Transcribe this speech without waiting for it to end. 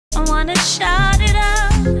wanna shout it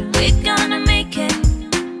out. We're gonna make it.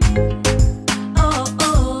 Oh,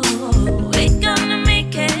 oh, we're gonna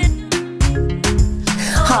make it.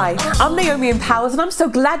 Hi, I'm Naomi Empowers, and I'm so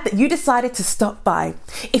glad that you decided to stop by.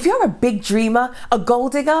 If you're a big dreamer, a goal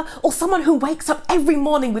digger, or someone who wakes up every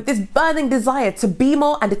morning with this burning desire to be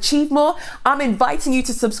more and achieve more, I'm inviting you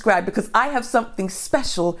to subscribe because I have something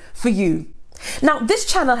special for you. Now, this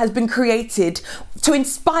channel has been created to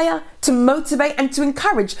inspire, to motivate, and to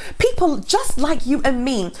encourage people just like you and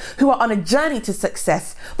me who are on a journey to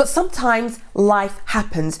success. But sometimes life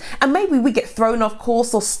happens and maybe we get thrown off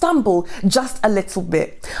course or stumble just a little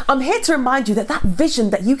bit. I'm here to remind you that that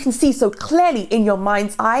vision that you can see so clearly in your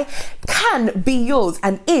mind's eye can be yours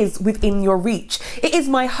and is within your reach. It is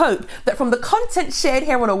my hope that from the content shared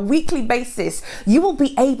here on a weekly basis, you will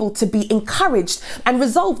be able to be encouraged and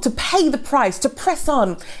resolved to pay the price, to press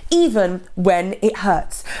on even when it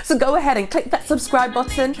hurts. So go ahead and click that subscribe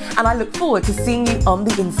button, and I look forward to seeing you on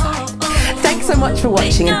the inside. Thanks so much for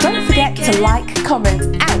watching, and don't forget to like,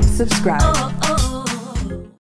 comment and subscribe.